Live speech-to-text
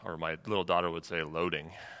or my little daughter would say,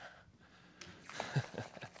 loading,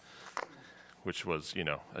 which was,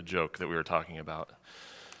 a joke that we were talking about.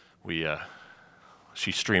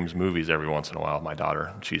 She streams movies every once in a while, my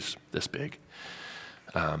daughter. She's this big.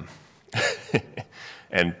 And,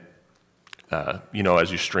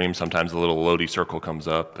 as you stream, sometimes the little loady circle comes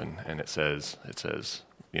up and it says, that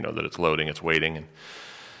it's loading, it's waiting.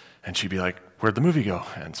 And she'd be like, where'd the movie go?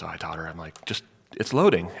 And so I taught her, I'm like, it's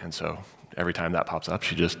loading. And so every time that pops up,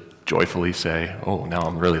 she just joyfully say, oh, now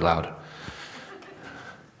I'm really loud.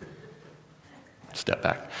 Step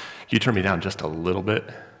back. Can you turn me down just a little bit?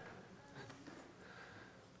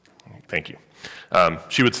 Thank you.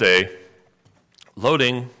 She would say,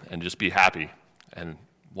 loading, and just be happy. And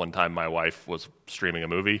one time my wife was streaming a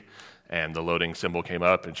movie, and the loading symbol came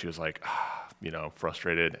up, and she was like,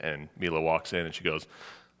 frustrated, and Mila walks in, and she goes,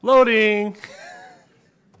 loading!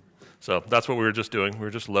 So that's what we were just doing. We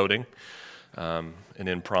were just loading. An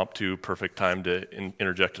impromptu, perfect time to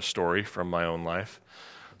interject a story from my own life.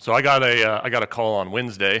 So I got a call on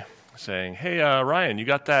Wednesday saying, hey, Ryan, you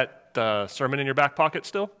got that sermon in your back pocket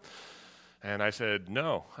still? And I said,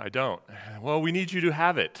 no, I don't. Well, we need you to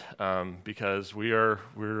have it because we're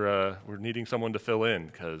needing someone to fill in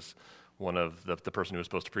because one of the person who was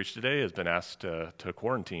supposed to preach today has been asked to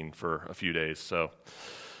quarantine for a few days. So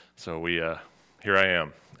here I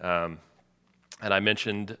am. And I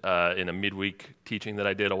mentioned in a midweek teaching that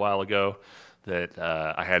I did a while ago that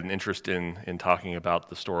I had an interest in talking about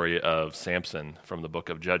the story of Samson from the book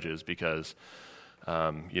of Judges because,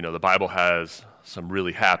 the Bible has some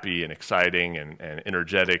really happy and exciting and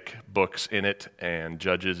energetic books in it, and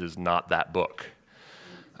Judges is not that book.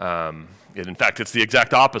 In fact, it's the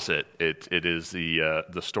exact opposite. It is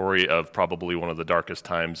the story of probably one of the darkest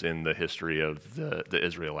times in the history of the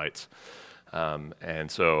Israelites.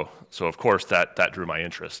 And so of course, that drew my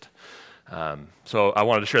interest. So I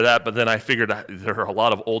wanted to share that, but then I figured there are a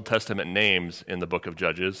lot of Old Testament names in the book of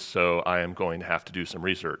Judges, so I am going to have to do some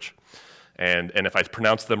research. And if I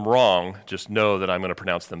pronounce them wrong, just know that I'm going to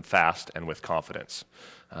pronounce them fast and with confidence,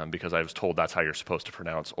 because I was told that's how you're supposed to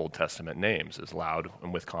pronounce Old Testament names, is loud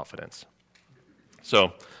and with confidence.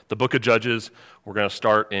 So the book of Judges, we're going to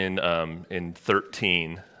start in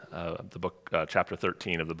 13, the book, chapter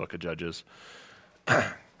 13 of the book of Judges,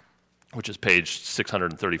 which is page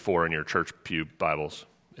 634 in your church pew Bibles.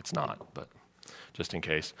 It's not, but just in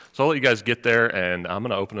case. So I'll let you guys get there, and I'm going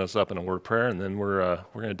to open us up in a word of prayer, and then we're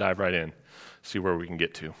going to dive right in, see where we can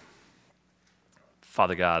get to.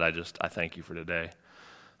 Father God, I thank you for today.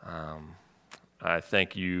 I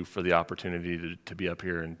thank you for the opportunity to be up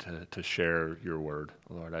here and to share your word.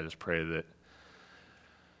 Lord, I just pray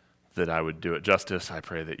that I would do it justice. I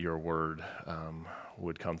pray that your word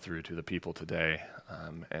would come through to the people today,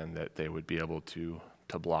 and that they would be able to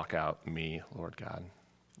block out me, Lord God,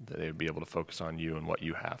 that they would be able to focus on you and what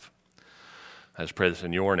you have. I just pray this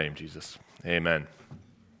in your name, Jesus. Amen.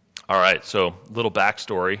 All right, so little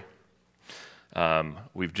backstory.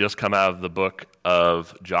 We've just come out of the book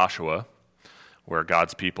of Joshua, where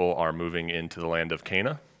God's people are moving into the land of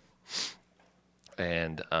Canaan.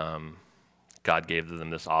 And God gave them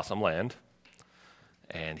this awesome land.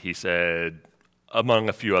 And he said, among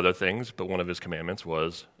a few other things, but one of his commandments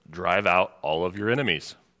was, drive out all of your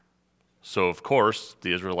enemies. So, of course,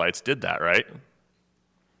 the Israelites did that, right?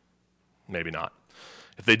 Maybe not.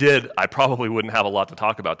 If they did, I probably wouldn't have a lot to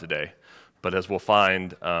talk about today. But as we'll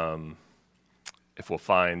find, out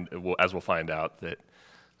that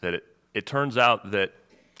it turns out that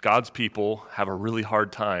God's people have a really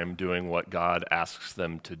hard time doing what God asks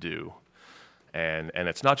them to do. And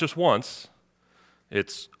it's not just once,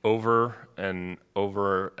 it's over and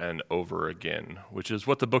over and over again, which is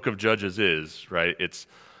what the book of Judges is, right? It's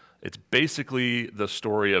basically the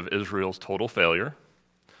story of Israel's total failure.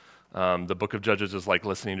 The book of Judges is like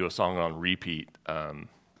listening to a song on repeat.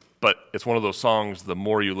 But it's one of those songs, the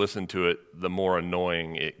more you listen to it, the more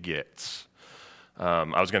annoying it gets.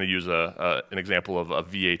 I was going to use an example of a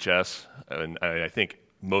VHS, and I think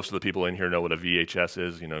most of the people in here know what a VHS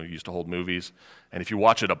is. You used to hold movies. And if you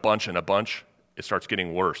watch it a bunch, it starts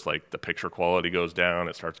getting worse. Like the picture quality goes down,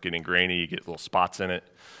 it starts getting grainy, you get little spots in it.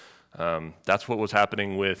 That's what was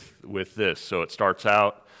happening with this. So it starts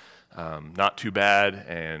out not too bad,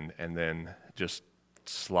 and then just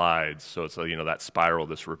slides. So it's that spiral,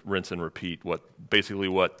 this rinse and repeat. What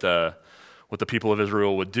the people of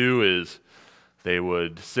Israel would do is they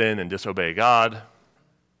would sin and disobey God,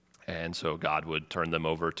 and so God would turn them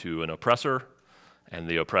over to an oppressor, and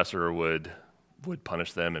the oppressor would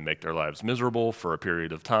punish them and make their lives miserable for a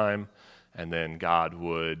period of time, and then God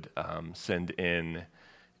would send in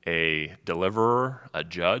a deliverer, a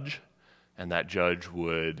judge, and that judge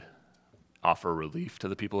would offer relief to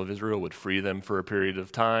the people of Israel, would free them for a period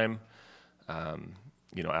of time.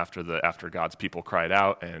 After God's people cried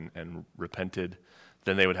out and repented,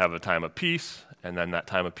 then they would have a time of peace, and then that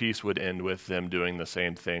time of peace would end with them doing the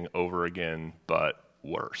same thing over again, but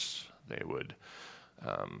worse. They would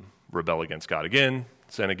rebel against God again,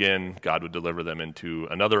 sin again. God would deliver them into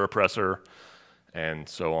another oppressor, and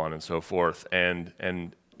so on and so forth. And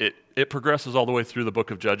it progresses all the way through the book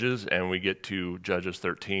of Judges, and we get to Judges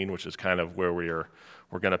 13, which is kind of where we're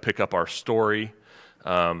going to pick up our story.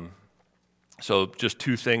 So just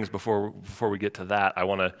two things before we get to that.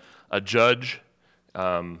 A judge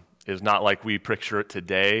is not like we picture it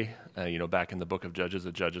today. Back in the book of Judges,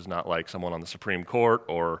 a judge is not like someone on the Supreme Court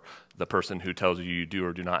or the person who tells you do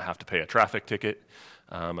or do not have to pay a traffic ticket.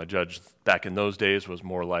 A judge back in those days was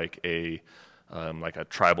more like a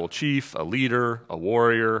tribal chief, a leader, a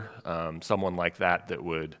warrior, someone like that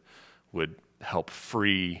would help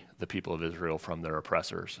free the people of Israel from their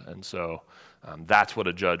oppressors. And so that's what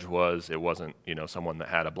a judge was. It wasn't someone that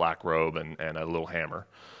had a black robe and a little hammer.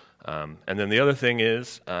 And then the other thing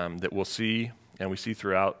is that we'll see, and we see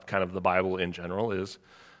throughout kind of the Bible in general is,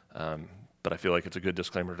 but I feel like it's a good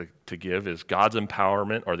disclaimer to give, is God's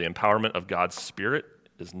empowerment, or the empowerment of God's Spirit,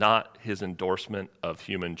 is not his endorsement of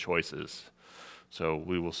human choices. So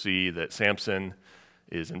we will see that Samson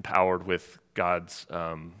is empowered with God's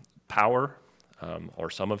power, or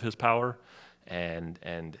some of his power, and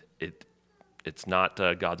it's not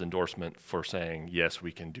God's endorsement for saying, yes,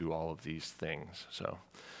 we can do all of these things. So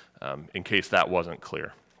in case that wasn't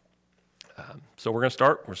clear. So we're going to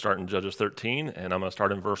start. We're starting Judges 13, and I'm going to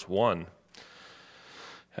start in verse 1.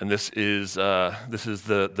 And this is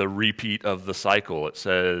the repeat of the cycle. It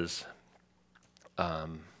says,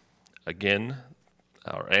 again,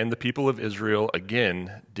 and the people of Israel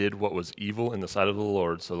again did what was evil in the sight of the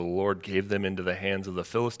Lord, so the Lord gave them into the hands of the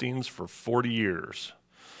Philistines for 40 years.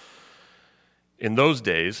 In those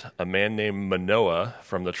days, a man named Manoah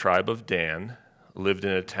from the tribe of Dan lived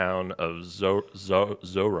in a town of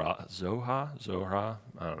Zorah,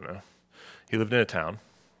 I don't know. He lived in a town,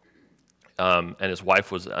 and his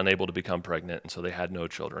wife was unable to become pregnant, and so they had no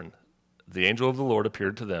children. The angel of the Lord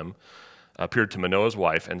appeared to Manoah's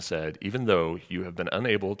wife and said, even though you have been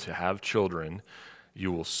unable to have children,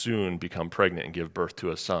 you will soon become pregnant and give birth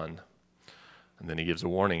to a son. And then he gives a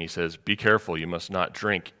warning. He says, be careful, you must not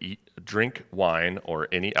drink wine or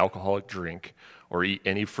any alcoholic drink or eat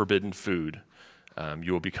any forbidden food.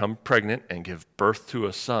 You will become pregnant and give birth to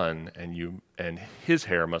a son, and his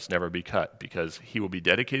hair must never be cut, because he will be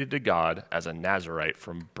dedicated to God as a Nazirite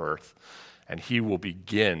from birth, and he will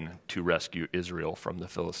begin to rescue Israel from the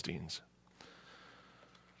Philistines.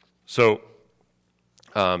 So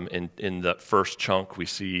in the first chunk, we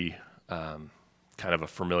see kind of a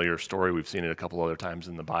familiar story. We've seen it a couple other times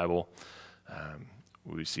in the Bible.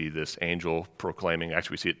 We see this angel proclaiming,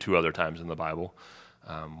 actually we see it two other times in the Bible,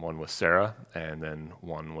 one with Sarah and then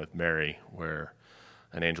one with Mary, where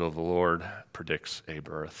an angel of the Lord predicts a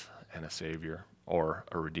birth and a Savior, or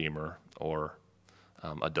a Redeemer, or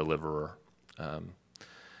a Deliverer.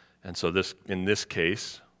 And so in this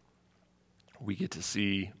case, we get to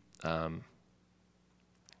see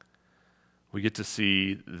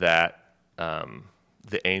that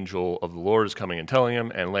the angel of the Lord is coming and telling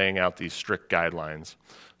him and laying out these strict guidelines.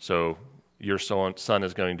 So your son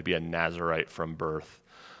is going to be a Nazirite from birth.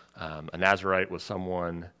 A Nazirite was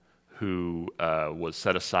someone who was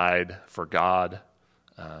set aside for God,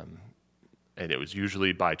 and it was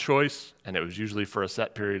usually by choice, and it was usually for a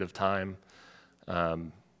set period of time.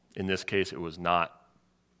 In this case, it was not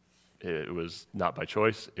by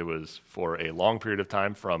choice. It was for a long period of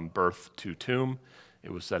time, from birth to tomb.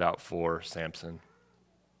 It was set out for Samson.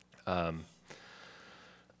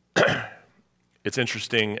 It's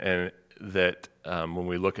interesting that when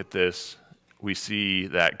we look at this, we see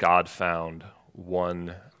that God found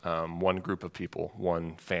one group of people,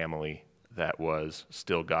 one family that was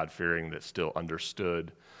still God-fearing, that still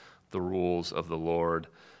understood the rules of the Lord.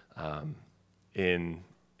 In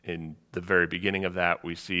the very beginning of that,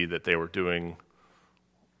 we see that they were doing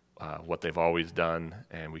what they've always done,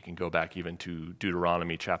 and we can go back even to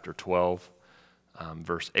Deuteronomy chapter 12,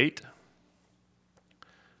 verse 8.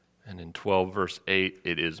 And in 12, verse 8,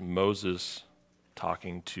 it is Moses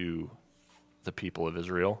talking to the people of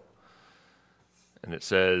Israel. And it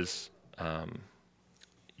says,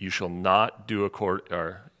 you shall not do according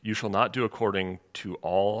to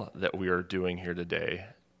all that we are doing here today.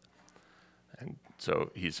 And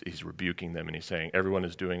so he's rebuking them, and he's saying, everyone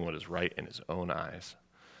is doing what is right in his own eyes.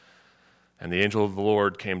 And the angel of the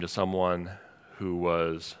Lord came to someone who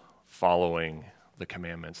was following the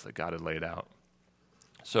commandments that God had laid out.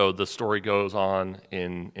 So the story goes on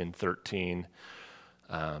in 13,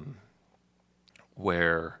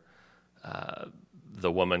 where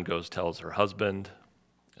the woman tells her husband,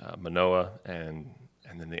 Manoah, and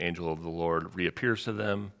then the angel of the Lord reappears to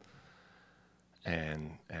them,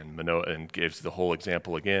 and Manoah gives the whole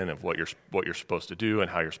example again of what you're supposed to do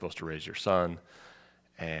and how you're supposed to raise your son.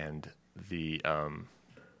 And the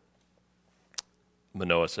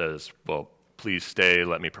Manoah says, "Well, please stay.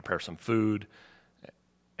 Let me prepare some food."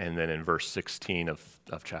 And then in verse 16 of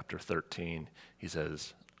chapter 13, he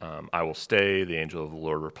says, "I will stay," the angel of the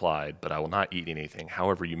Lord replied, "but I will not eat anything.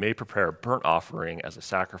 However, you may prepare a burnt offering as a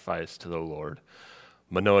sacrifice to the Lord."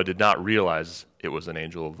 Manoah did not realize it was an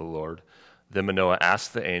angel of the Lord. Then Manoah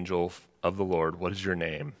asked the angel of the Lord, "What is your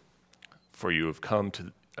name? For you have come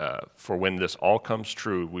to, for when this all comes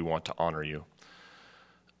true, we want to honor you."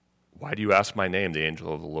 "Why do you ask my name?" the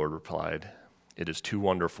angel of the Lord replied. "It is too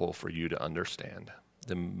wonderful for you to understand."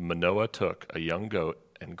 Then Manoah took a young goat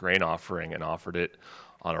and grain offering and offered it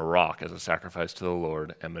on a rock as a sacrifice to the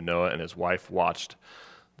Lord. And Manoah and his wife watched.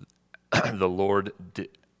 The Lord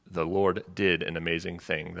did an amazing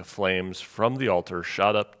thing. The flames from the altar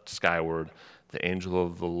shot up skyward. The angel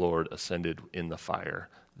of the Lord ascended in the fire.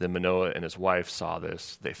 Then Manoah and his wife saw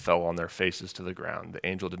this. They fell on their faces to the ground. The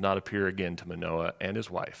angel did not appear again to Manoah and his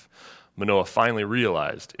wife. Manoah finally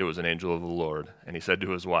realized it was an angel of the Lord, and he said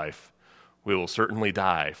to his wife, "We will certainly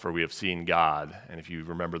die, for we have seen God." And if you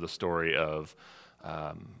remember the story of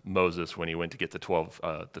Moses when he went to get the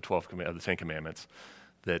 10 Commandments,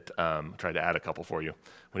 that tried to add a couple for you.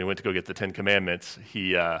 When he went to go get the 10 Commandments,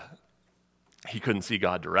 he couldn't see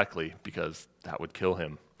God directly because that would kill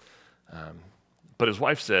him. But his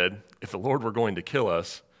wife said, if the Lord were going to kill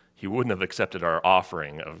us, he wouldn't have accepted our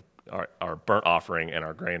offering, of our burnt offering and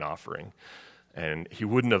our grain offering. And he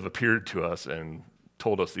wouldn't have appeared to us and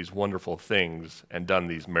told us these wonderful things and done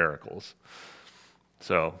these miracles.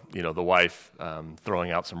 So, the wife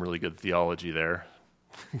throwing out some really good theology there.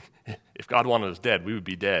 If God wanted us dead, we would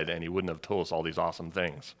be dead, and he wouldn't have told us all these awesome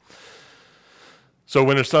things. So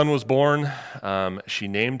when her son was born, she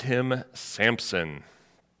named him Samson.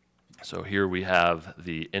 So here we have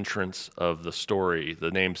the entrance of the story. The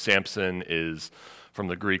name Samson is from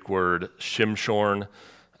the Greek word Shimshon,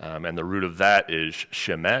 and the root of that is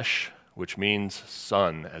Shemesh, which means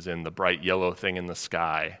sun, as in the bright yellow thing in the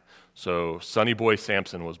sky. So Sonny Boy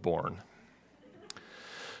Samson was born.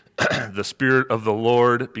 The Spirit of the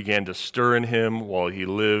Lord began to stir in him while he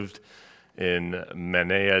lived in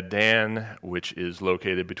Maneah Dan, which is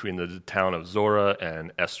located between the town of Zorah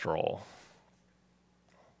and Estrol.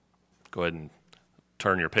 Go ahead and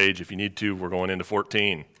turn your page if you need to. We're going into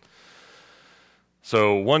 14.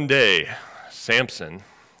 So one day, Samson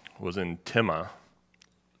was in Timnah.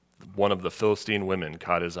 One of the Philistine women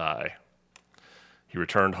caught his eye. He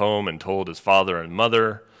returned home and told his father and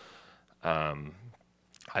mother,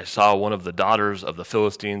 "I saw one of the daughters of the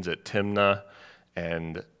Philistines at Timnah,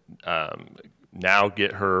 and now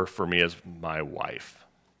get her for me as my wife."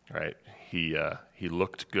 Right? He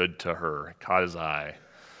looked good to her, caught his eye.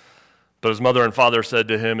 But his mother and father said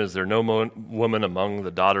to him, "Is there no woman among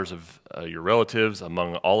the daughters of your relatives,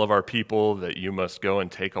 among all of our people, that you must go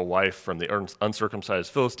and take a wife from the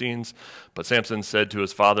uncircumcised Philistines?" But Samson said to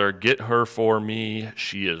his father, "Get her for me.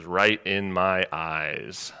 She is right in my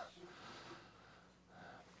eyes."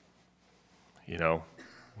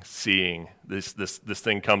 Seeing this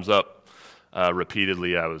thing comes up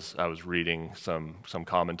repeatedly. I was reading some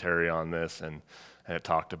commentary on this, and it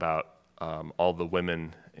talked about all the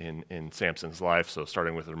women in Samson's life. So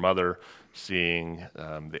starting with her mother, seeing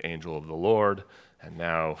the angel of the Lord, and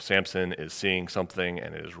now Samson is seeing something,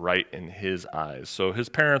 and it is right in his eyes. So his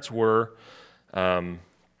parents were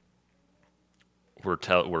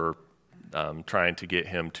trying to get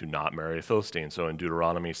him to not marry a Philistine. So in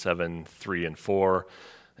Deuteronomy 7:3-4,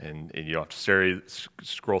 and you don't have to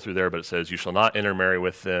scroll through there, but it says, "You shall not intermarry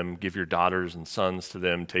with them. Give your daughters and sons to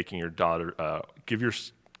them, give your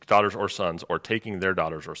daughters or sons, or taking their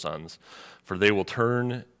daughters or sons, for they will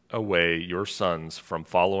turn away your sons from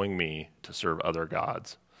following me to serve other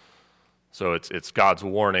gods." So it's God's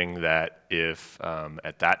warning that if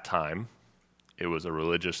at that time it was a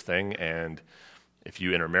religious thing, and if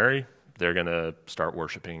you intermarry, they're going to start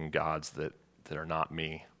worshiping gods that are not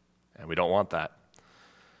me, and we don't want that.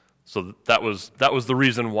 So that was the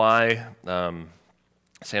reason why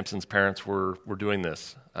Samson's parents were doing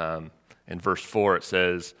this. In verse 4, it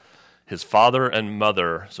says, his father and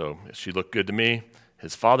mother, so she looked good to me,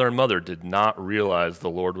 his father and mother did not realize the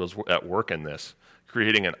Lord was at work in this,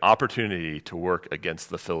 creating an opportunity to work against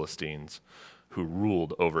the Philistines who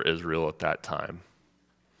ruled over Israel at that time.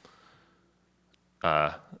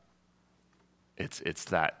 it's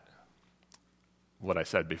that, what I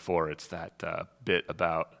said before, it's that bit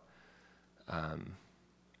about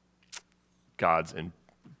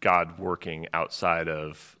God working outside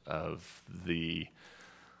of the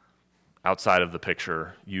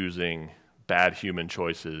picture, using bad human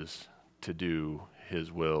choices to do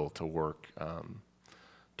His will, to work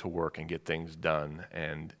and get things done.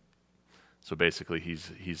 And so basically,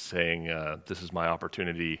 he's saying, this is my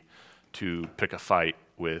opportunity to pick a fight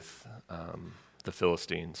with the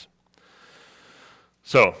Philistines.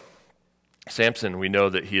 So Samson, we know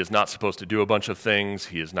that he is not supposed to do a bunch of things.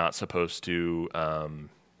 He is not supposed to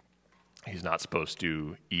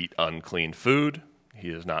eat unclean food. He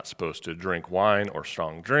is not supposed to drink wine or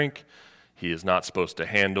strong drink. He is not supposed to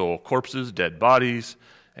handle corpses, dead bodies,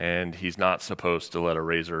 and he's not supposed to let a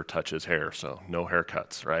razor touch his hair. So no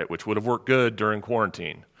haircuts, right? Which would have worked good during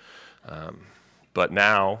quarantine. But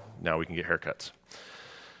now we can get haircuts.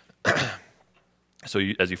 So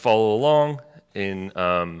as you follow along in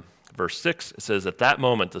verse 6, it says, at that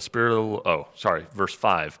moment, verse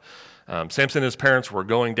 5. Samson and his parents were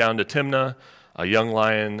going down to Timnah. A young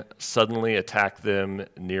lion suddenly attacked them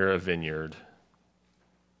near a vineyard.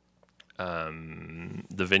 The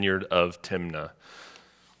vineyard of Timnah.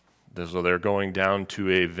 So they're going down to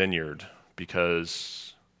a vineyard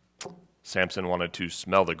because Samson wanted to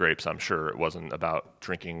smell the grapes, I'm sure. It wasn't about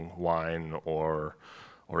drinking wine or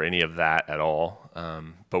any of that at all.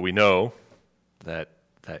 But we know that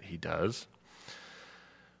he does.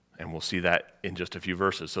 And we'll see that in just a few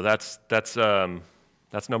verses. So that's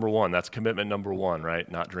number one. That's commitment number one, right?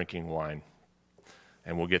 Not drinking wine.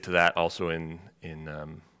 And we'll get to that also in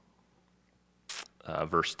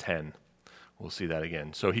verse 10. We'll see that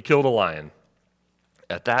again. So he killed a lion.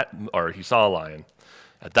 He saw a lion.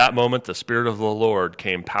 At that moment, the Spirit of the Lord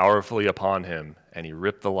came powerfully upon him, and he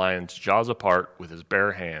ripped the lion's jaws apart with his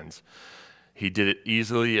bare hands. He did it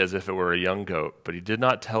easily as if it were a young goat, but he did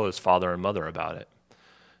not tell his father and mother about it.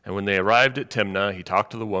 And when they arrived at Timnah, he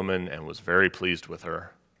talked to the woman and was very pleased with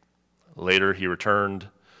her. Later, he returned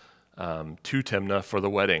to Timnah for the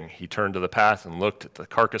wedding. He turned to the path and looked at the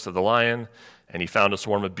carcass of the lion, and he found a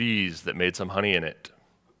swarm of bees that made some honey in it.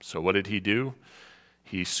 So what did he do?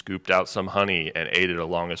 He scooped out some honey and ate it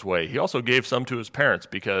along his way. He also gave some to his parents,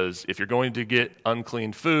 because if you're going to get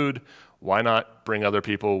unclean food, why not bring other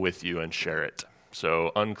people with you and share it?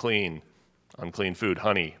 So unclean food,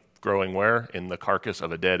 honey, growing where? In the carcass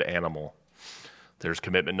of a dead animal. There's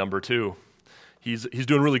commitment number 2. He's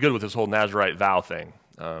doing really good with this whole Nazirite vow thing.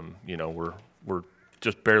 We're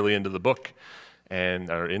just barely into the book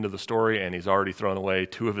or into the story, and he's already thrown away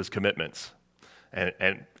 2 of his commitments.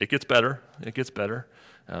 And it gets better. It gets better.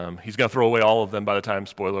 He's going to throw away all of them by the time,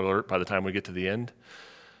 spoiler alert, by the time we get to the end.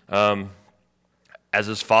 As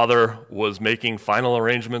his father was making final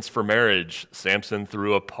arrangements for marriage, Samson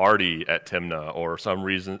threw a party at Timnah, or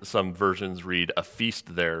some versions read a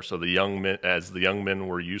feast there. So the young men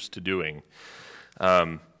were used to doing.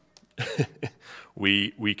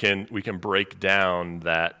 We can break down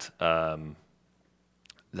that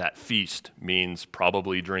that feast means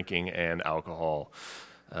probably drinking and alcohol.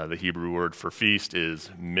 The Hebrew word for feast is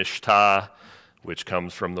mishtah, which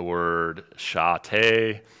comes from the word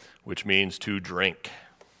shateh, which means to drink.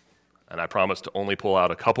 And I promise to only pull out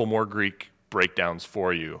a couple more Greek breakdowns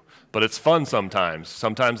for you. But it's fun sometimes.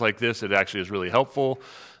 Sometimes like this, it actually is really helpful.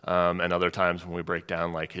 And other times when we break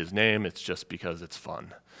down like his name, it's just because it's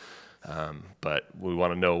fun. But we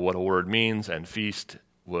want to know what a word means, and feast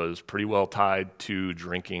was pretty well tied to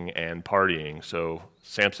drinking and partying. So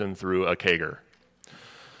Samson threw a kegger.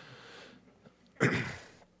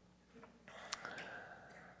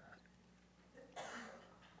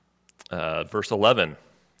 Verse 11,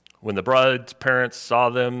 when the bride's parents saw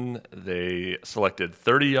them, they selected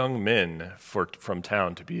 30 young men from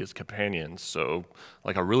town to be his companions. So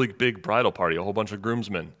like a really big bridal party, a whole bunch of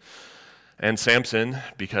groomsmen. And Samson,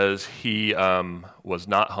 because he was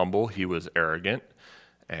not humble, he was arrogant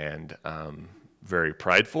and very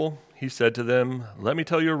prideful, he said to them, "Let me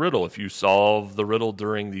tell you a riddle. If you solve the riddle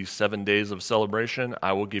during these 7 days of celebration,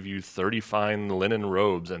 I will give you 30 fine linen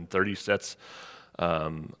robes and 30 sets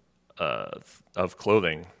of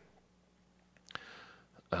clothing.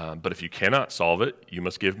 But if you cannot solve it, you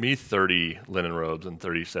must give me 30 linen robes and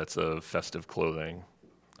 30 sets of festive clothing."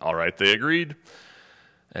 All right, they agreed.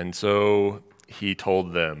 And so he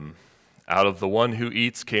told them, "Out of the one who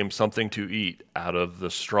eats came something to eat. Out of the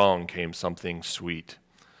strong came something sweet."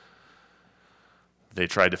 They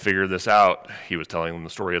tried to figure this out. He was telling them the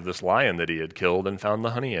story of this lion that he had killed and found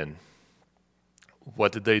the honey in.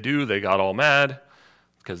 What did they do? They got all mad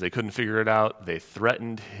because they couldn't figure it out. They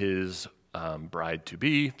threatened his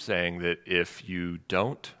bride-to-be, saying that if you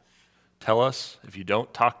don't tell us, if you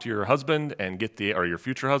don't talk to your husband and or your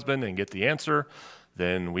future husband and get the answer,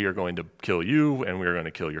 then we are going to kill you and we are going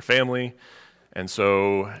to kill your family. And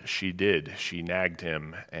so she did. She nagged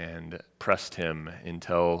him and pressed him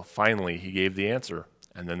until finally he gave the answer.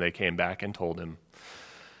 And then they came back and told him.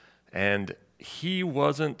 And he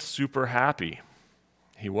wasn't super happy.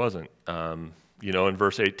 He wasn't. In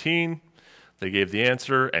verse 18, they gave the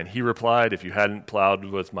answer, and he replied, "If you hadn't plowed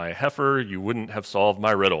with my heifer, you wouldn't have solved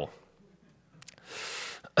my riddle."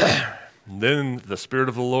 Then the Spirit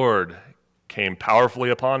of the Lord came powerfully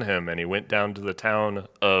upon him, and he went down to the town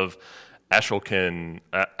of Ashkelon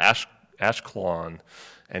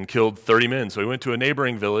and killed 30 men. So he went to a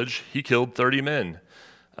neighboring village. He killed 30 men.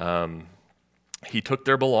 He took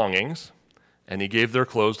their belongings, and he gave their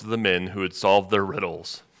clothes to the men who had solved their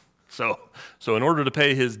riddles. So in order to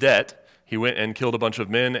pay his debt, he went and killed a bunch of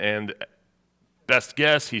men, and best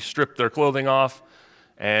guess, he stripped their clothing off.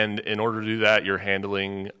 And in order to do that, you're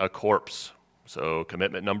handling a corpse. So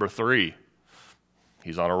commitment number 3.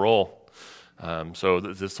 He's on a roll. So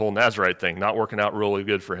this whole Nazirite thing, not working out really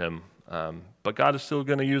good for him. But God is still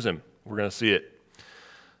going to use him. We're going to see it.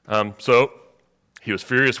 So he was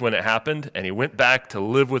furious when it happened, and he went back to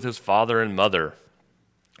live with his father and mother.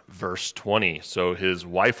 Verse 20, so his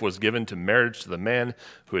wife was given to marriage to the man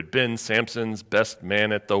who had been Samson's best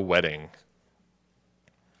man at the wedding.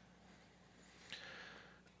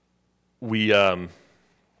 We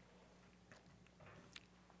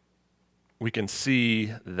can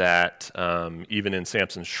see that even in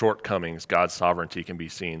Samson's shortcomings, God's sovereignty can be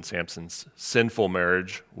seen. Samson's sinful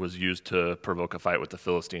marriage was used to provoke a fight with the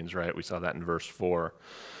Philistines, right? We saw that in verse 4.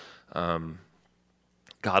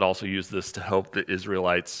 God also used this to help the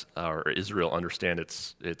Israelites, or Israel, understand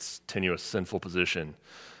its tenuous sinful position.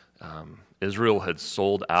 Israel had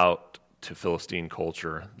sold out to Philistine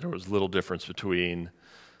culture. There was little difference between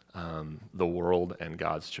the world and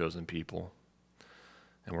God's chosen people.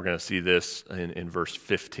 And we're going to see this in verse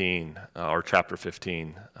 15, or chapter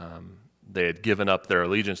 15. They had given up their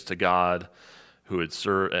allegiance to God, who had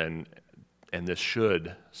served, and this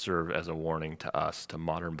should serve as a warning to us, to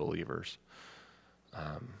modern believers.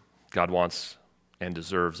 God wants and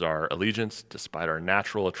deserves our allegiance despite our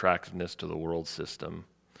natural attractiveness to the world system.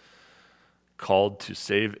 Called to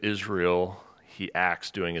save Israel, he acts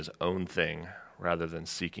doing his own thing rather than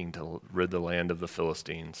seeking to rid the land of the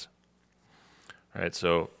Philistines. All right,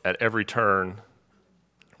 so at every turn,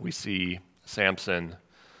 we see Samson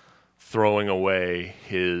throwing away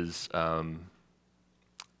his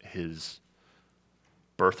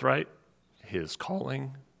birthright, his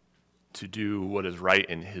calling, to do what is right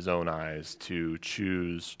in his own eyes, to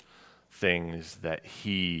choose things that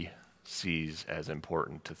he sees as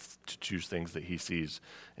important, to choose things that he sees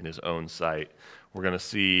in his own sight. We're going to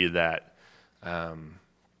see that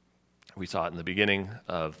we saw it in the beginning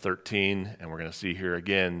of 13, and we're going to see here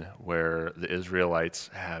again where the Israelites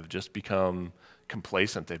have just become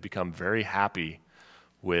complacent. They've become very happy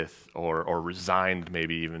with, or resigned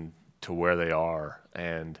maybe even to where they are.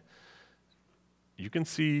 And you can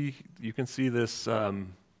see this, the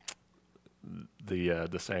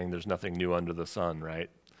saying, "There's nothing new under the sun," right?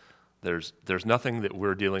 There's nothing that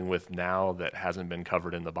we're dealing with now that hasn't been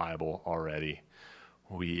covered in the Bible already.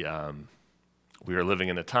 We are living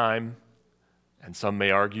in a time, and some may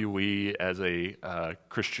argue we, as a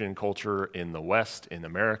Christian culture in the West, in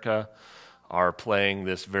America, are playing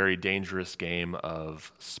this very dangerous game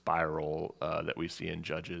of spiral that we see in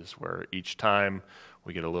Judges, where each time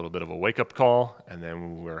we get a little bit of a wake-up call, and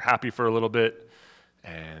then we're happy for a little bit,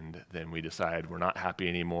 and then we decide we're not happy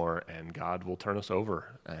anymore, and God will turn us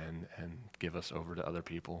over and give us over to other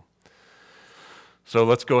people. So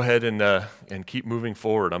let's go ahead and keep moving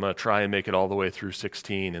forward. I'm going to try and make it all the way through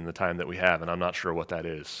 16 in the time that we have, and I'm not sure what that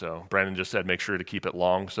is. So Brandon just said make sure to keep it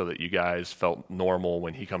long so that you guys felt normal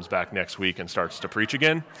when he comes back next week and starts to preach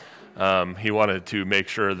again. He wanted to make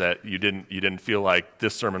sure that you didn't feel like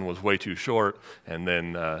this sermon was way too short, and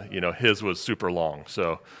then his was super long.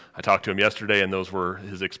 So I talked to him yesterday, and those were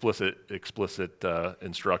his explicit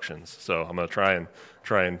instructions. So I'm going to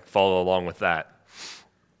try and follow along with that.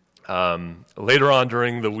 Later on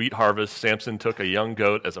during the wheat harvest, Samson took a young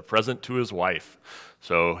goat as a present to his wife.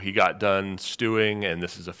 So he got done stewing, and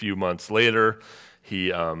this is a few months later.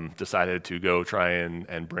 He decided to go try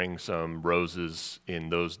and bring some roses in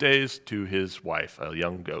those days to his wife, a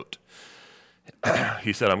young goat.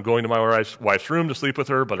 He said, "I'm going to my wife's room to sleep with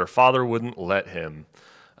her," but her father wouldn't let him.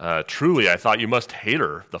 "Truly, I thought you must hate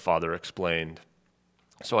her," the father explained.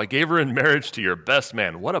 "So I gave her in marriage to your best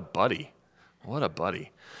man." What a buddy. What a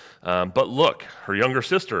buddy. But look, her younger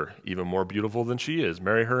sister, even more beautiful than she is.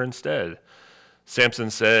 Marry her instead. Samson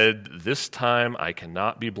said, this time I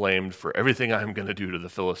cannot be blamed for everything I'm going to do to the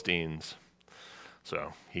Philistines.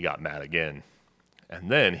 So he got mad again. And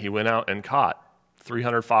then he went out and caught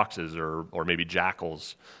 300 foxes or maybe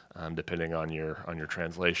jackals, depending on your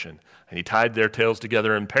translation. And he tied their tails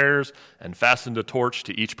together in pairs and fastened a torch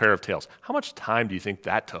to each pair of tails. How much time do you think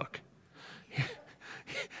that took?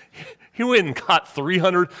 He went and caught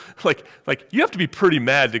 300. Like you have to be pretty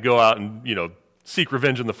mad to go out and seek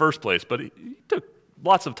revenge in the first place. But he took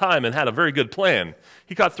lots of time and had a very good plan.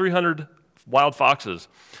 He caught 300 wild foxes.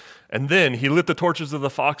 And then he lit the torches of the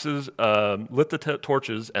foxes,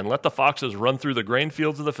 torches, and let the foxes run through the grain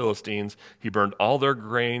fields of the Philistines. He burned all their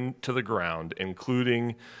grain to the ground,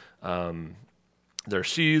 including their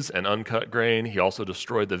sheaves and uncut grain. He also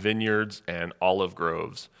destroyed the vineyards and olive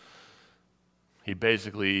groves. He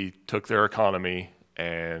basically took their economy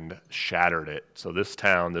and shattered it. So this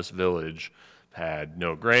town, this village, had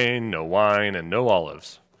no grain, no wine, and no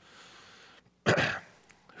olives.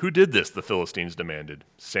 Who did this? The Philistines demanded.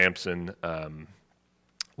 Samson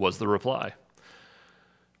was the reply.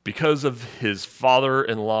 Because his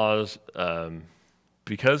father-in-law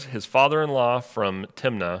from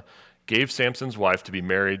Timnah gave Samson's wife to be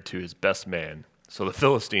married to his best man. So the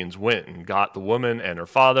Philistines went and got the woman and her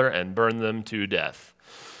father and burned them to death.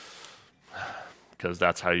 Because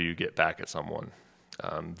that's how you get back at someone.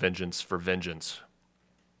 Vengeance for vengeance.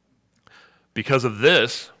 Because of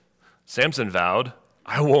this, Samson vowed,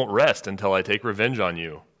 I won't rest until I take revenge on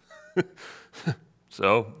you.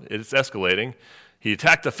 So it's escalating. He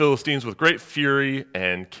attacked the Philistines with great fury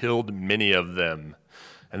and killed many of them.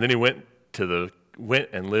 And then he went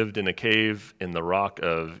and lived in a cave in the rock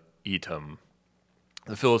of Etam.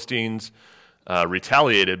 The Philistines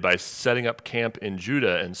retaliated by setting up camp in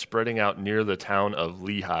Judah and spreading out near the town of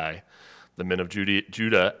Lehi. The men of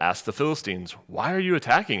Judah asked the Philistines, why are you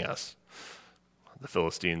attacking us? The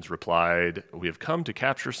Philistines replied, we have come to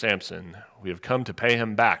capture Samson. We have come to pay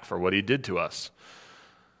him back for what he did to us.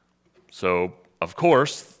 So, of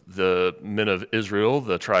course, the men of Israel,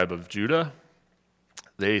 the tribe of Judah,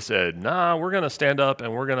 they said, nah, we're going to stand up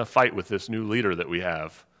and we're going to fight with this new leader that we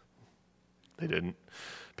have. They didn't,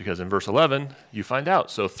 because in verse 11, you find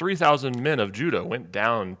out. So 3,000 men of Judah went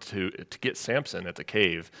down to get Samson at the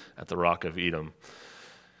cave at the rock of Etam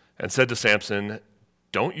and said to Samson,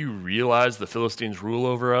 don't you realize the Philistines rule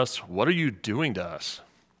over us? What are you doing to us?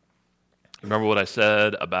 Remember what I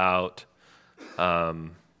said about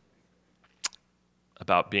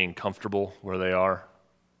being comfortable where they are?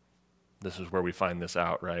 This is where we find this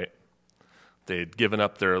out, right? They'd given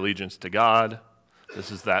up their allegiance to God.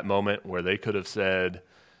 This is that moment where they could have said,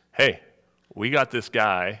 hey, we got this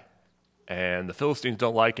guy, and the Philistines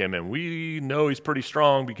don't like him, and we know he's pretty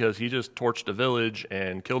strong because he just torched a village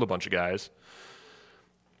and killed a bunch of guys.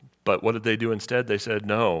 But what did they do instead? They said,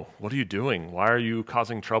 no, what are you doing? Why are you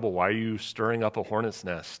causing trouble? Why are you stirring up a hornet's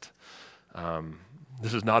nest?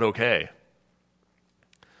 This is not okay.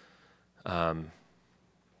 But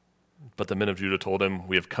the men of Judah told him,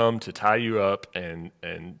 we have come to tie you up and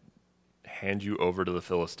hand you over to the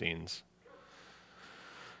Philistines.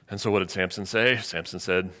 And so what did Samson say? Samson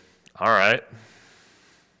said, all right,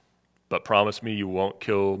 but promise me you won't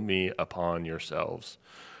kill me upon yourselves.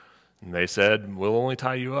 And they said, we'll only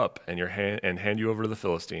tie you up and hand you over to the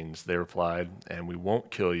Philistines. They replied, and we won't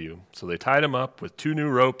kill you. So they tied him up with 2 new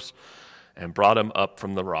ropes and brought him up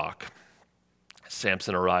from the rock.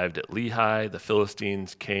 Samson arrived at Lehi. The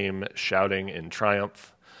Philistines came shouting in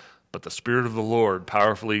triumph. But the Spirit of the Lord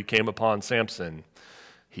powerfully came upon Samson.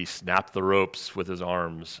 He snapped the ropes with his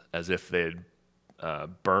arms as if they had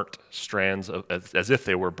as if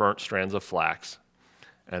they were burnt strands of flax,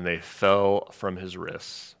 and they fell from his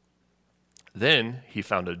wrists. Then he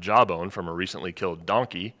found a jawbone from a recently killed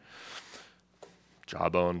donkey.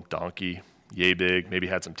 Jawbone, donkey, yay big, maybe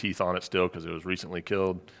had some teeth on it still because it was recently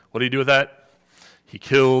killed. What did he do with that? He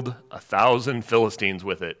killed 1,000 Philistines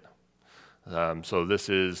with it. So this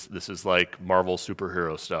is like Marvel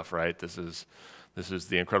superhero stuff, right? This is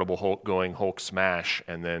the Incredible Hulk going Hulk smash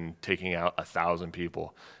and then taking out 1,000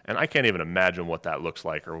 people. And I can't even imagine what that looks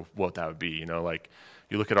like or what that would be. Like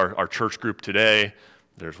you look at our church group today,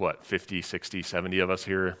 there's 50, 60, 70 of us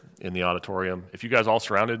here in the auditorium. If you guys all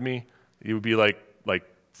surrounded me, it would be like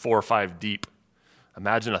 4 or 5 deep.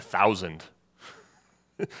 Imagine 1,000.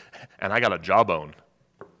 And I got a jawbone.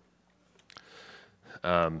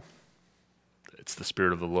 It's the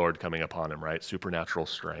Spirit of the Lord coming upon him, right? Supernatural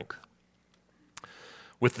strength.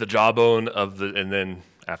 With the jawbone and then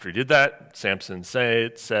after he did that, Samson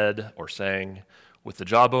sang, With the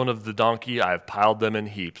jawbone of the donkey, I have piled them in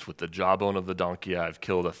heaps. With the jawbone of the donkey, I have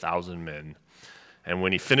killed 1,000 men. And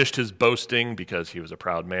when he finished his boasting, because he was a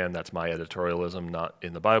proud man, that's my editorialism, not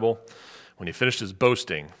in the Bible. When he finished his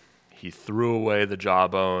boasting, he threw away the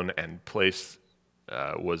jawbone, and place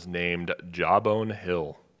was named Jawbone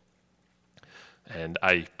Hill. And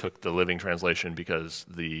I took the Living Translation because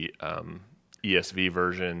the ESV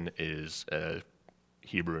version is a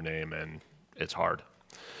Hebrew name, and it's hard.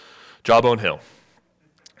 Jawbone Hill.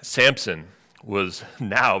 Samson was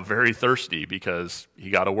now very thirsty because he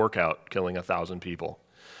got a workout killing 1,000 people.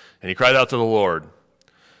 And he cried out to the Lord.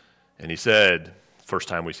 And he said, first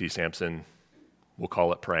time we see Samson, we'll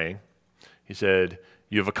call it praying. He said,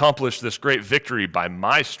 "You have accomplished this great victory by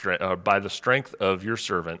by the strength of your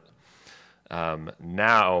servant.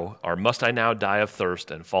 Must I now die of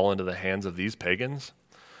thirst and fall into the hands of these pagans?"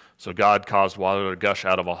 So God caused water to gush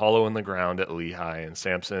out of a hollow in the ground at Lehi, and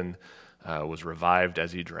Samson was revived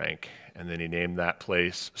as he drank. And then he named that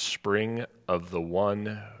place Spring of the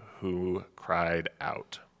One Who Cried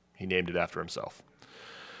Out. He named it after himself.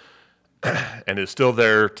 And is still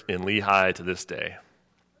there in Lehi to this day.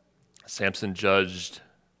 Samson judged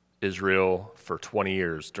Israel for 20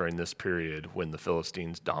 years during this period when the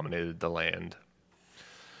Philistines dominated the land.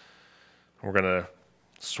 We're going to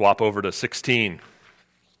swap over to 16.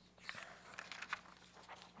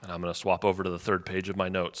 And I'm going to swap over to the third page of my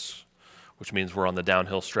notes, which means we're on the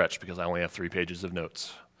downhill stretch because I only have 3 pages of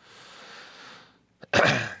notes.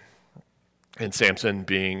 And Samson,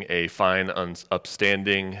 being a fine,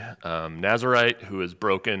 upstanding Nazirite who has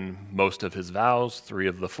broken most of his vows, 3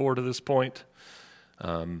 of the 4 to this point,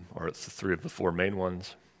 or it's 3 of the 4 main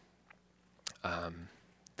ones.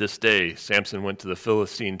 This day, Samson went to the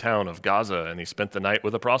Philistine town of Gaza, and he spent the night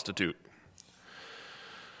with a prostitute.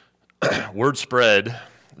 Word spread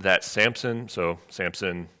that Samson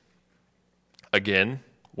again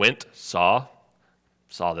went, saw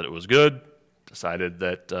that it was good, decided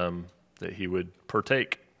that he would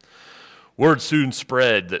partake. Word soon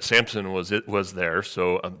spread that Samson was there,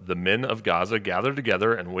 so the men of Gaza gathered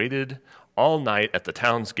together and waited all night at the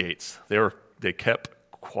town's gates. They kept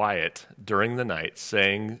quiet during the night,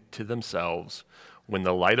 saying to themselves, "When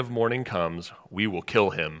the light of morning comes, we will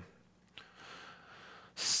kill him."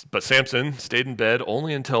 But Samson stayed in bed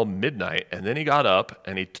only until midnight, and then he got up,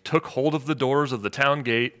 and he took hold of the doors of the town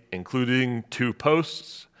gate, including 2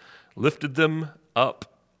 posts, lifted them up,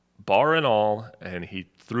 bar and all, and he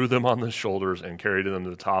threw them on the shoulders and carried them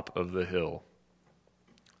to the top of the hill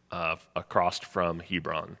across from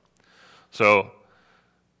Hebron. So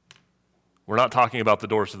we're not talking about the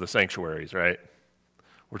doors of the sanctuaries, right?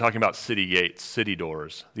 We're talking about city gates, city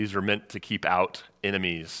doors. These are meant to keep out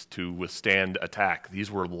enemies, to withstand attack. These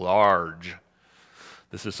were large.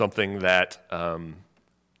 This is something that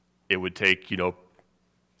it would take,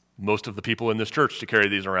 most of the people in this church to carry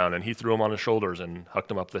these around, and he threw them on his shoulders and hucked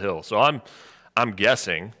them up the hill. So I'm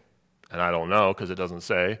guessing, and I don't know because it doesn't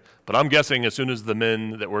say, but I'm guessing as soon as the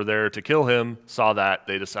men that were there to kill him saw that,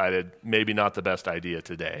 they decided maybe not the best idea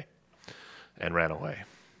today and ran away.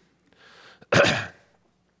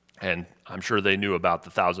 And I'm sure they knew about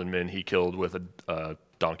the 1,000 men he killed with a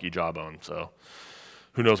donkey jawbone, so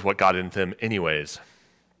who knows what got into them anyways.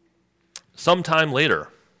 Sometime later,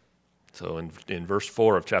 so in verse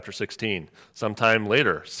 4 of chapter 16, sometime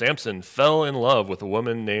later, Samson fell in love with a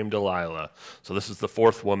woman named Delilah. So this is the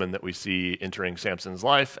 4th woman that we see entering Samson's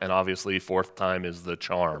life, and obviously 4th time is the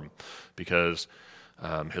charm, because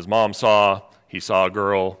his mom he saw a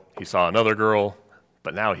girl, he saw another girl,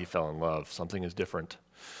 but now he fell in love. Something is different.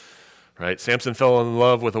 Right? Samson fell in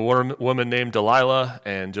love with a woman named Delilah,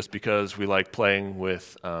 and just because we like playing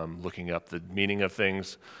with looking up the meaning of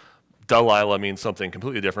things, Delilah means something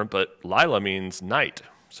completely different, but Lila means night.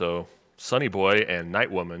 So Sunny Boy and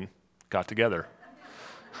Night Woman got together.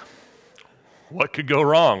 What could go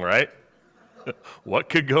wrong, right? What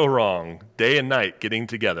could go wrong? Day and night getting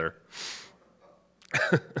together.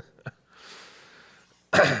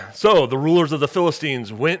 So the rulers of the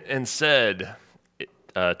Philistines went and said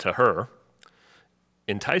to her,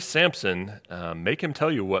 "Entice Samson, make him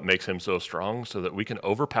tell you what makes him so strong so that we can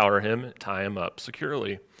overpower him and tie him up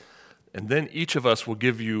securely. And then each of us will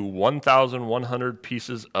give you 1,100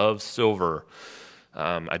 pieces of silver."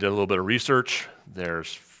 I did a little bit of research.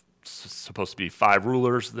 There's supposed to be 5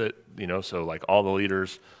 rulers that, so like all the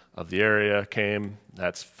leaders of the area came.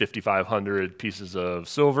 That's 5,500 pieces of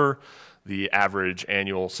silver. The average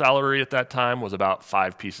annual salary at that time was about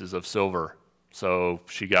 5 pieces of silver. So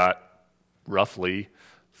she got roughly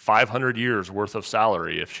 500 years worth of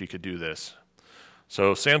salary if she could do this.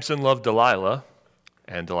 So Samson loved Delilah,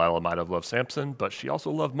 and Delilah might have loved Samson, but she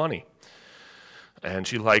also loved money. and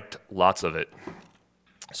she liked lots of it.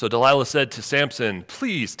 So Delilah said to Samson,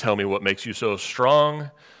 "Please tell me what makes you so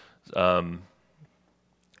strong.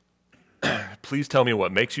 Please tell me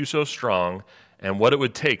what makes you so strong and what it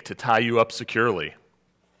would take to tie you up securely."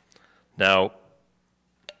 Now,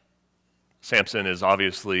 Samson is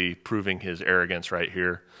obviously proving his arrogance right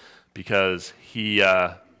here because he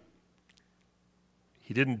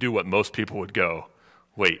didn't do what most people would go,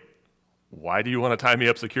 "Wait, why do you want to tie me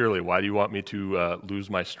up securely? Why do you want me to lose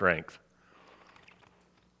my strength?"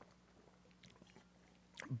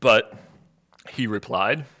 But he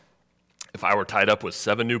replied, "If I were tied up with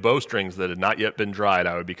 7 new bowstrings that had not yet been dried,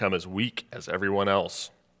 I would become as weak as everyone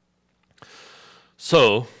else."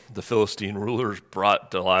 So the Philistine rulers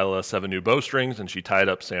brought Delilah 7 new bowstrings, and she tied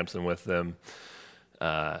up Samson with them.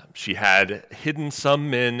 She had hidden some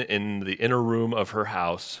men in the inner room of her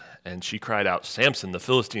house, and she cried out, "Samson, the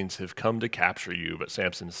Philistines have come to capture you." But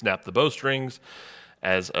Samson snapped the bowstrings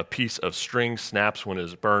as a piece of string snaps when it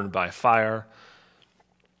is burned by fire.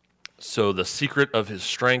 So the secret of his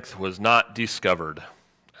strength was not discovered.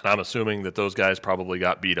 And I'm assuming that those guys probably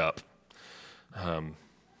got beat up.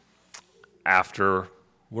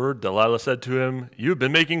 Afterward, Delilah said to him, "You've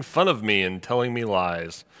been making fun of me and telling me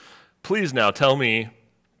lies. Please now tell me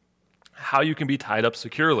how you can be tied up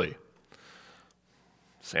securely."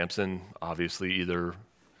 Samson, obviously either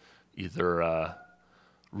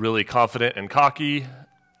really confident and cocky,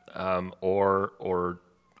 or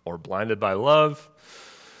blinded by love,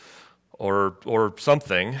 or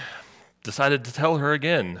something, decided to tell her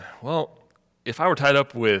again, "Well, if I were tied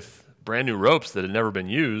up with brand new ropes that had never been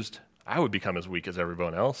used, I would become as weak as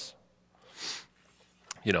everyone else."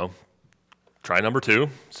 Try number 2.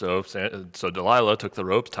 So Delilah took the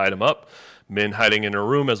ropes, tied him up, men hiding in her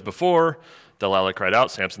room as before. Delilah cried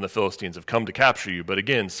out, "Samson, the Philistines have come to capture you." But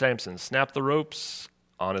again, Samson snapped the ropes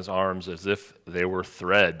on his arms as if they were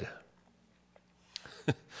thread.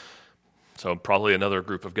 So probably another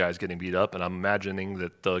group of guys getting beat up, and I'm imagining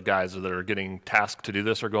that the guys that are getting tasked to do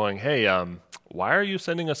this are going, "Hey, why are you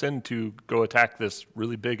sending us in to go attack this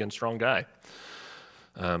really big and strong guy?"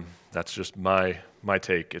 That's just my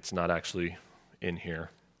take. It's not actually in here.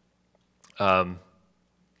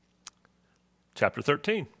 Chapter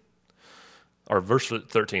 13, or verse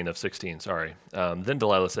 13 of 16, sorry. Then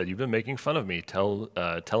Delilah said, "You've been making fun of me,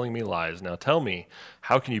 telling me lies. Now tell me,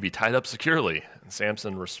 how can you be tied up securely?" And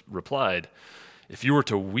Samson replied, "If you were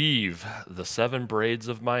to weave the 7 braids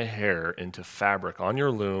of my hair into fabric on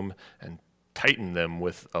your loom and tighten them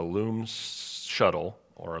with a loom shuttle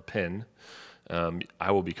or a pin, I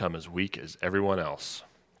will become as weak as everyone else."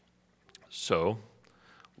 So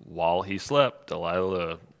while he slept,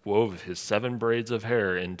 Delilah wove his 7 braids of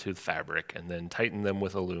hair into fabric and then tightened them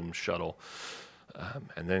with a loom shuttle,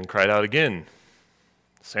 and then cried out again,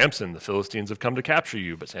 "Samson, the Philistines have come to capture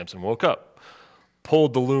you." But Samson woke up,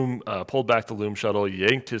 pulled back the loom shuttle,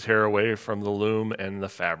 yanked his hair away from the loom and the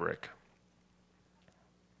fabric.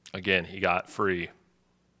 Again, he got free.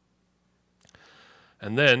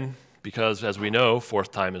 And then, because as we know,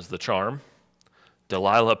 4th time is the charm,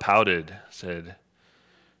 Delilah pouted, said,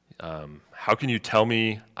 "How can you tell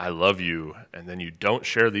me I love you and then you don't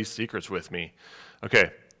share these secrets with me?"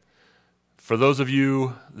 Okay, for those of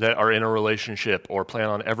you that are in a relationship or plan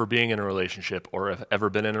on ever being in a relationship or have ever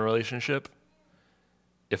been in a relationship,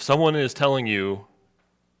 if someone is telling you,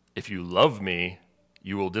 "If you love me,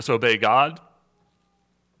 you will disobey God,"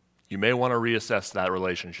 you may want to reassess that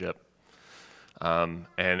relationship.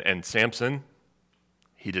 And Samson,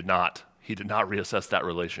 he did not reassess that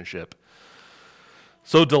relationship.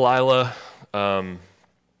 So Delilah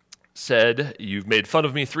said, "You've made fun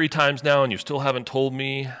of me 3 times now, and you still haven't told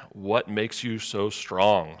me what makes you so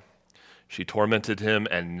strong." She tormented him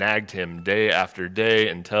and nagged him day after day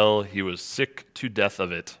until he was sick to death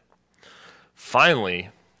of it. Finally,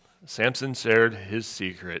 Samson shared his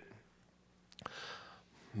secret.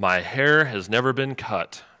 "My hair has never been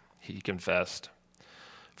cut," he confessed,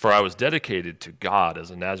 "for I was dedicated to God as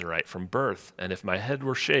a Nazirite from birth, and if my head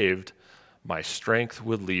were shaved, my strength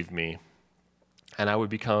would leave me, and I would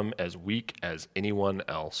become as weak as anyone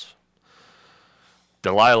else."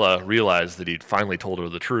 Delilah realized that he'd finally told her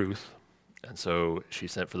the truth, and so she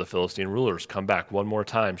sent for the Philistine rulers. "Come back one more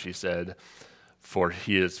time," she said, "for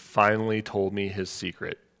he has finally told me his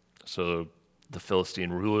secret." So the Philistine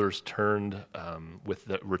rulers returned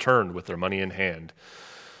with their money in hand.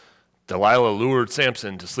 Delilah lured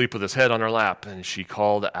Samson to sleep with his head on her lap, and she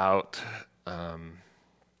called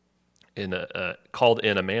in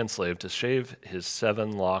a manslave to shave his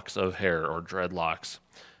 7 locks of hair, or dreadlocks.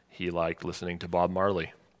 He liked listening to Bob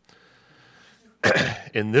Marley.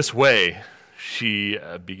 In this way, she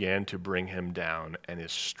began to bring him down, and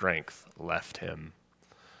his strength left him.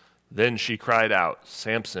 Then she cried out,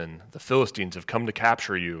 "Samson, the Philistines have come to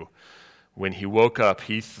capture you." When he woke up,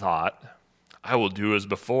 he thought, "I will do as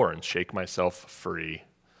before and shake myself free."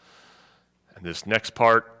 And this next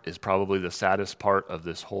part is probably the saddest part of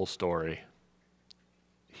this whole story.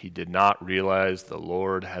 He did not realize the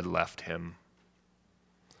Lord had left him.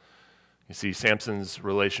 You see, Samson's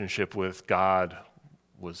relationship with God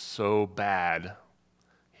was so bad,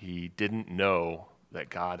 he didn't know that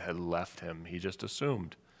God had left him. He just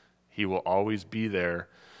assumed he will always be there,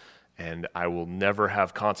 and I will never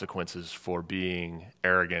have consequences for being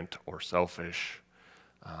arrogant or selfish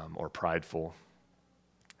or prideful.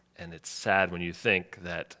 And it's sad when you think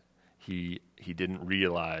that he didn't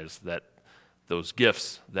realize that those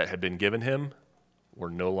gifts that had been given him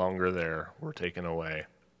were no longer there, were taken away.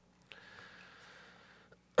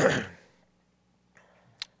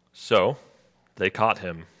 So they caught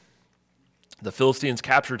him. The Philistines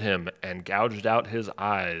captured him and gouged out his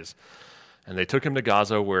eyes. And they took him to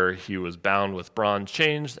Gaza, where he was bound with bronze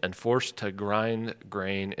chains and forced to grind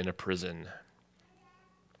grain in a prison.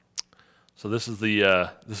 So this is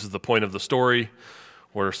the point of the story,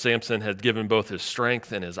 where Samson had given both his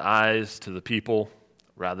strength and his eyes to the people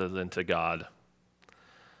rather than to God.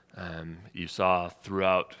 You saw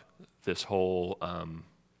throughout this whole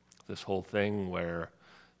thing where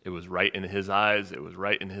it was right in his eyes. It was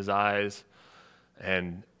right in his eyes,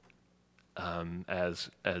 and as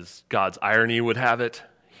God's irony would have it,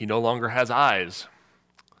 he no longer has eyes.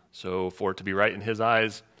 So for it to be right in his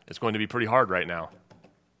eyes, it's going to be pretty hard right now.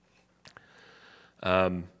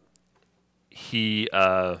 Where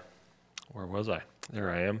was I? There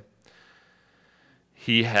I am.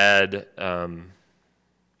 He had the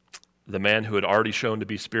man who had already shown to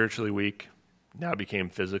be spiritually weak now became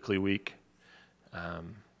physically weak.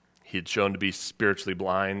 He had shown to be spiritually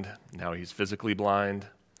blind. Now he's physically blind.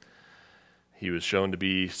 He was shown to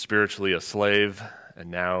be spiritually a slave, and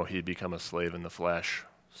now he'd become a slave in the flesh.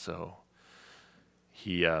 So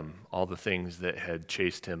he, all the things that had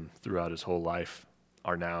chased him throughout his whole life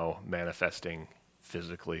are now manifesting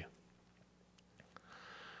physically.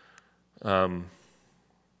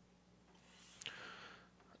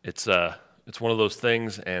 It's one of those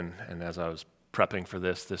things, and as I was prepping for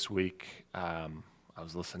this week, I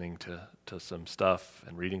was listening to some stuff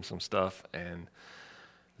and reading some stuff, and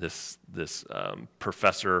this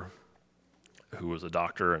professor who was a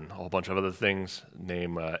doctor and a whole bunch of other things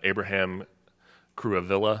named Abraham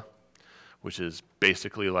Kruavilla, which is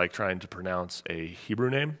basically like trying to pronounce a Hebrew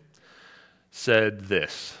name, said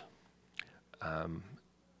this,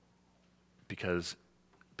 because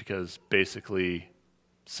basically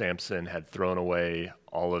Samson had thrown away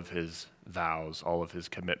all of his vows, all of his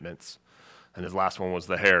commitments, and his last one was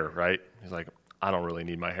the hair, right? He's like, I don't really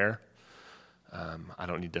need my hair. I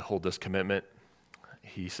don't need to hold this commitment.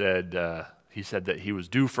 He said that he was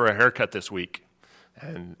due for a haircut this week.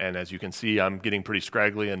 And as you can see, I'm getting pretty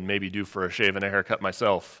scraggly and maybe due for a shave and a haircut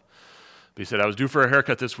myself. But he said, I was due for a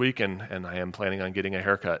haircut this week, and I am planning on getting a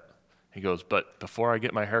haircut. He goes, but before I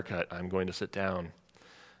get my haircut, I'm going to sit down,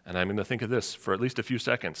 and I'm going to think of this for at least a few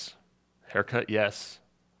seconds. Haircut, yes.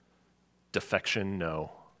 Defection,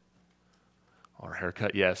 no. Or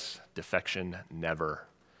haircut, yes. Defection, never.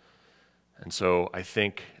 And so I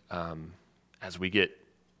think as we get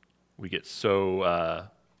so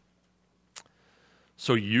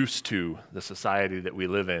used to the society that we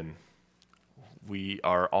live in, we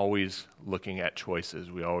are always looking at choices.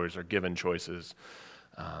 We always are given choices.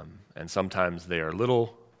 And sometimes they are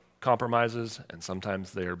little compromises, and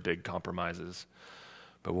sometimes they are big compromises.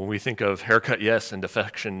 But when we think of haircut, yes, and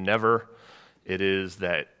defection, never, it is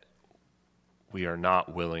that we are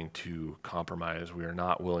not willing to compromise. We are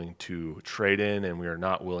not willing to trade in, and we are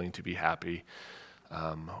not willing to be happy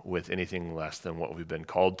with anything less than what we've been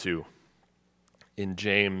called to. In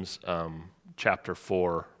James chapter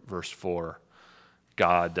 4, verse 4,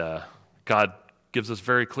 God gives us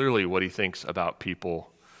very clearly what he thinks about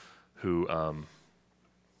people who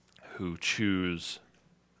choose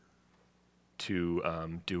to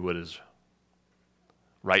do what is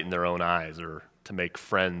right in their own eyes, or to make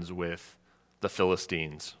friends with the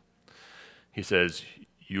Philistines. He says,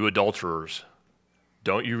 you adulterers,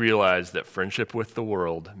 don't you realize that friendship with the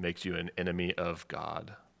world makes you an enemy of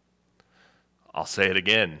God? I'll say it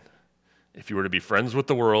again. If you were to be friends with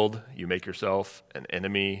the world, you make yourself an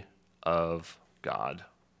enemy of God.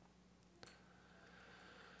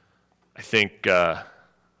 I think that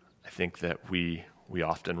we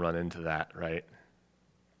often run into that, right?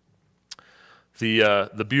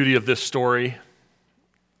 The beauty of this story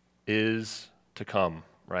is to come,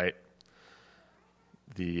 right?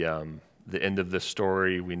 the end of this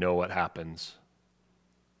story, we know what happens.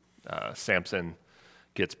 Samson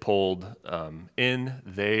gets pulled in.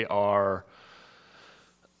 They are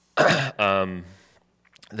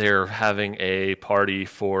they're having a party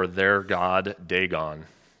for their god Dagon.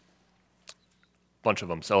 Bunch of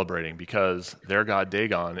them celebrating because their god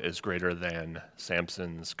Dagon is greater than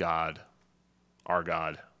Samson's god, our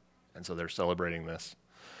God. And so they're celebrating this.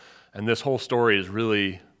 And this whole story is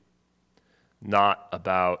really not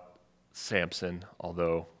about Samson,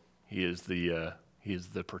 although he is the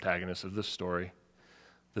protagonist of this story.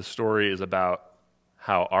 This story is about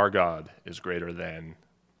how our God is greater than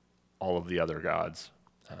all of the other gods,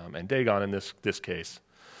 and Dagon in this case.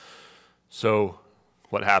 So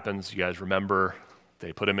what happens, you guys remember,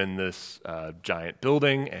 they put him in this giant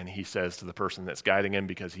building, and he says to the person that's guiding him,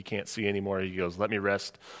 because he can't see anymore, he goes, "Let me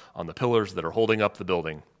rest on the pillars that are holding up the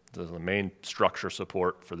building." This is the main structure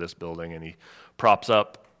support for this building, and he props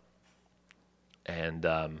up and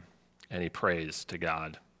he prays to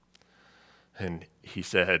God. And he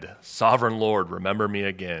said, "Sovereign Lord, remember me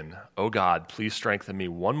again. O God, please strengthen me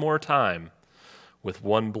one more time. With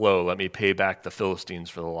one blow, let me pay back the Philistines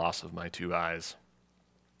for the loss of my 2 eyes."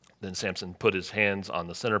 Then Samson put his hands on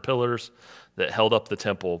the center pillars that held up the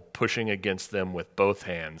temple, pushing against them with both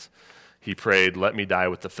hands. He prayed, "Let me die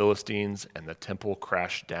with the Philistines," and the temple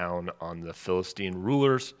crashed down on the Philistine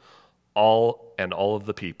rulers, all of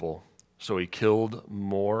the people. So he killed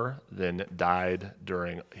more than died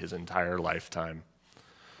during his entire lifetime.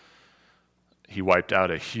 He wiped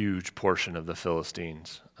out a huge portion of the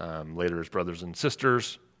Philistines. Later, his brothers and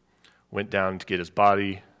sisters went down to get his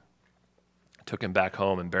body, took him back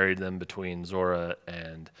home and buried them between Zorah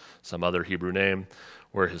and some other Hebrew name.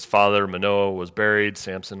 Where his father Manoah was buried,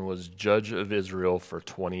 Samson was judge of Israel for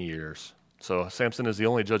 20 years. So Samson is the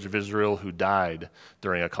only judge of Israel who died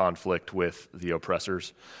during a conflict with the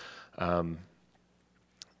oppressors.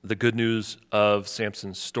 The good news of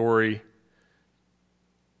Samson's story,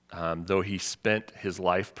 though he spent his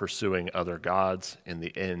life pursuing other gods, in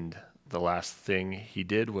the end, the last thing he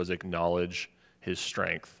did was acknowledge his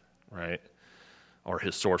strength, right? Or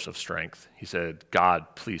his source of strength. He said,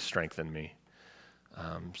 "God, please strengthen me."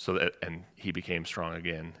 And he became strong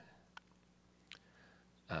again.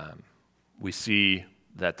 We see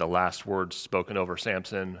that the last words spoken over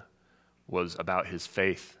Samson was about his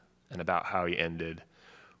faith and about how he ended.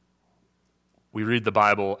 We read the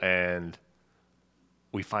Bible and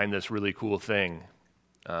we find this really cool thing.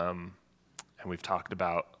 And we've talked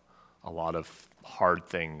about a lot of hard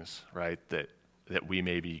things, right, that we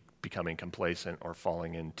may be becoming complacent or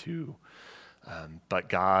falling into. But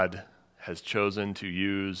God has chosen to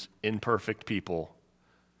use imperfect people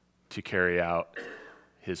to carry out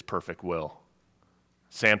his perfect will.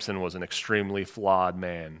 Samson was an extremely flawed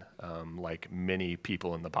man, like many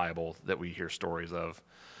people in the Bible that we hear stories of,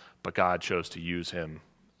 but God chose to use him.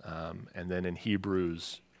 And then in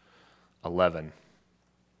Hebrews 11,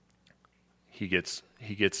 he gets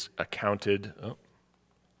accounted.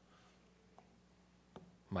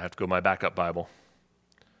 Might have to go my backup Bible.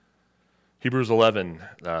 Hebrews 11,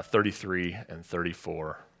 33 and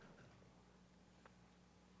 34.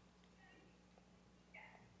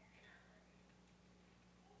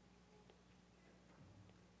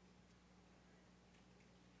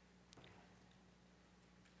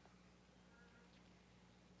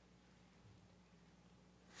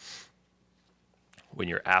 When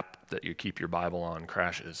your app that you keep your Bible on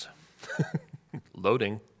crashes.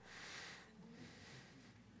 Loading.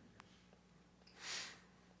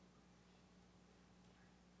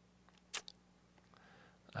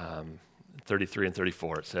 33 and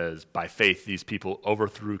 34, it says, "By faith these people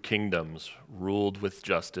overthrew kingdoms, ruled with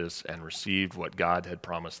justice, and received what God had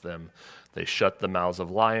promised them. They shut the mouths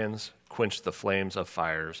of lions, quenched the flames of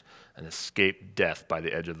fires, and escaped death by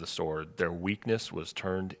the edge of the sword. Their weakness was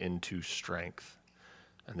turned into strength,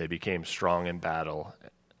 and they became strong in battle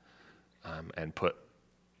and put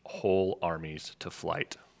whole armies to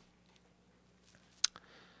flight."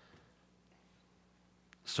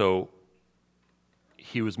 So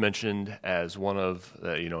he was mentioned as one of,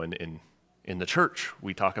 in the church,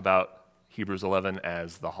 we talk about Hebrews 11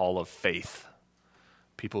 as the hall of faith,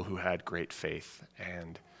 people who had great faith.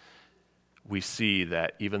 And we see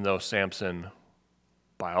that even though Samson,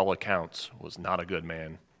 by all accounts, was not a good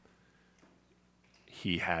man,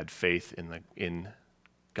 he had faith in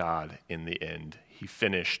God in the end. He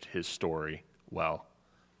finished his story well.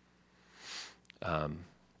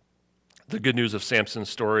 The good news of Samson's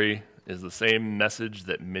story is the same message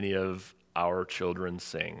that many of our children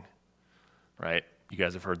sing, right? You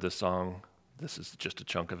guys have heard this song. This is just a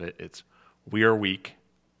chunk of it. It's, "We are weak,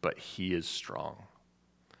 but he is strong."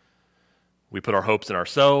 We put our hopes in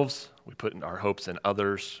ourselves, we put our hopes in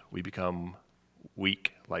others, we become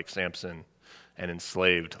weak like Samson and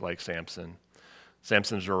enslaved like Samson.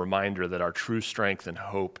 Samson's a reminder that our true strength and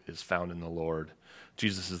hope is found in the Lord.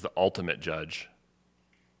 Jesus is the ultimate judge,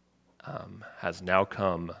 has now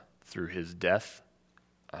come through his death,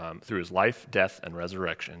 through his life, death, and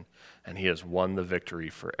resurrection, and he has won the victory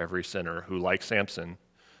for every sinner who, like Samson,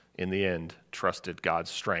 in the end, trusted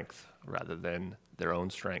God's strength rather than their own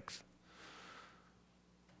strength.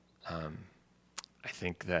 I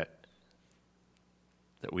think that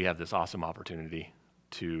we have this awesome opportunity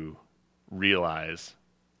to realize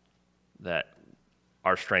that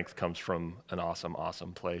our strength comes from an awesome,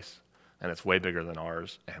 awesome place, and it's way bigger than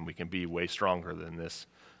ours, and we can be way stronger than this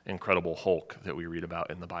incredible Hulk that we read about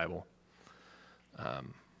in the Bible.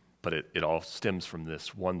 But it all stems from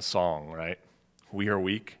this one song, right? We are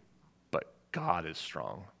weak, but God is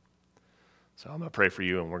strong. So I'm going to pray for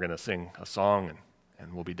you, and we're going to sing a song,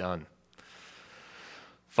 and we'll be done.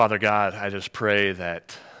 Father God, I just pray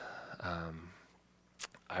that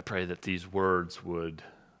these words would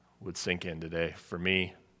sink in today for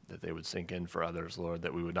me, that they would sink in for others, Lord,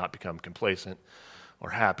 that we would not become complacent or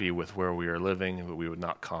happy with where we are living, but we would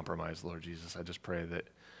not compromise, Lord Jesus. I just pray that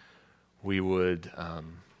we would,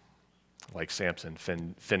 like Samson,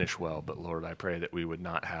 finish well, but Lord, I pray that we would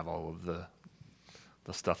not have all of the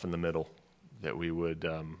stuff in the middle, that we would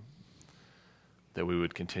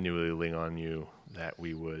continually lean on you, that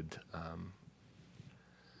we would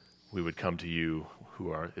come to you,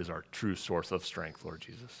 who is our true source of strength, Lord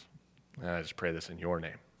Jesus. And I just pray this in your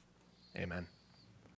name. Amen.